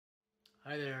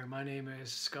Hi there, my name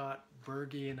is Scott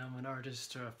Bergey and I'm an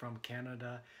artist from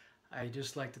Canada. I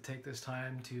just like to take this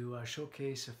time to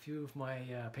showcase a few of my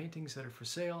paintings that are for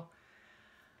sale,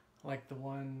 like the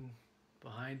one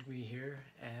behind me here.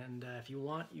 And if you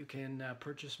want, you can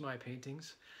purchase my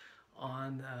paintings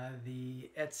on the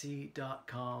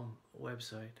Etsy.com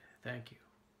website. Thank you.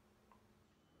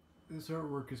 This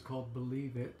artwork is called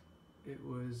Believe It. It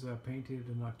was painted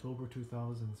in October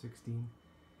 2016.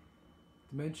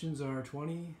 Dimensions are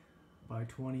 20 by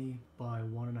 20 by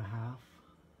 1.5.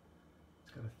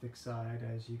 It's got a thick side,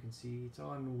 as you can see. It's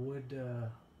on wood,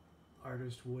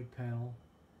 artist wood panel,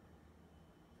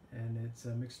 and it's a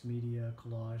mixed media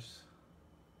collage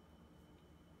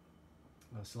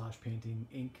slash painting,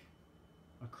 ink,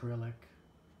 acrylic,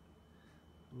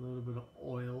 a little bit of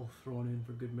oil thrown in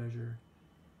for good measure.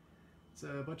 It's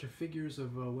a bunch of figures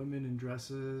of women in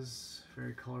dresses,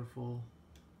 very colorful.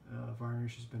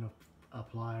 Varnish has been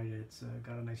applied. It's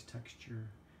got a nice texture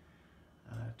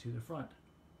to the front,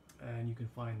 and you can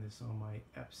find this on my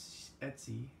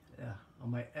Etsy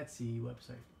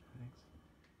website. Thanks.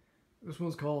 This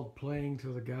one's called Playing to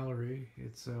the Gallery.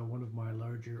 It's one of my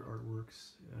larger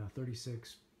artworks,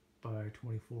 36 by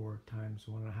 24 times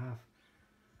 1.5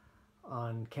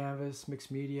 on canvas,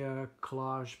 mixed media,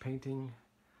 collage painting.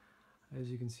 As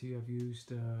you can see, I've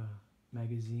used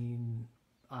magazine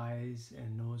eyes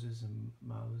and noses and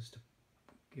mouths to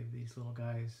give these little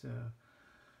guys a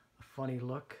funny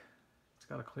look. It's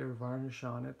got a clear varnish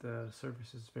on it. The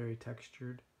surface is very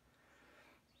textured,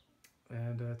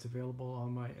 and it's available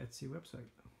on my Etsy website.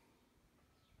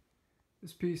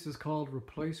 This piece is called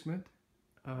Replacement,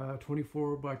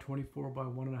 24 by 24 by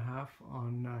 1.5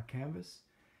 on canvas,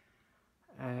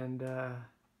 and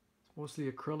it's mostly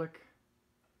acrylic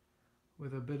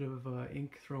with a bit of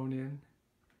ink thrown in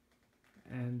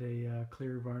and a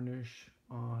clear varnish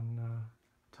on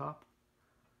top.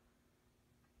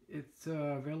 It's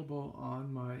available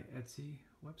on my Etsy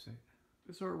website.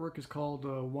 This artwork is called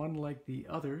One Like the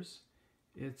Others.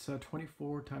 It's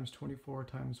 24 times 24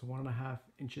 times 1.5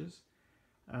 inches.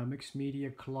 Mixed media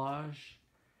collage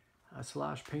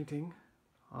slash painting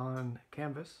on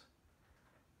canvas.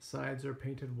 The sides are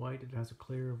painted white. It has a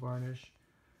clear varnish.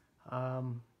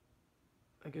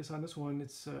 I guess on this one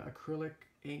it's acrylic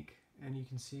ink, and you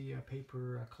can see a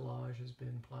paper collage has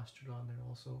been plastered on there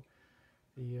also.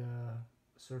 The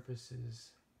surface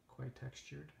is quite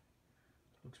textured.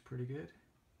 Looks pretty good.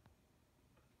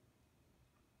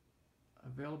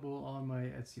 Available on my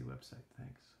Etsy website.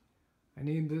 Thanks. I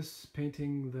named this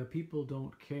painting The People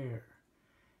Don't Care,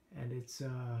 and it's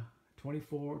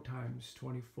 24 times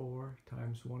 24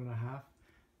 times 1.5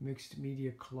 mixed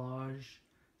media collage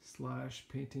slash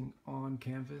painting on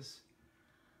canvas,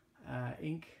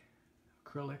 ink,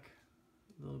 acrylic,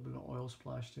 a little bit of oil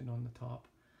splashed in on the top.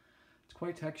 It's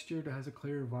quite textured. It has a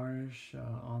clear varnish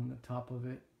on the top of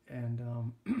it, and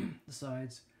the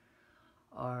sides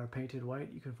are painted white.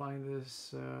 You can find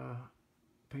this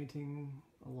painting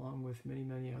along with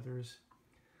many others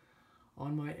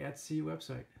on my Etsy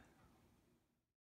website.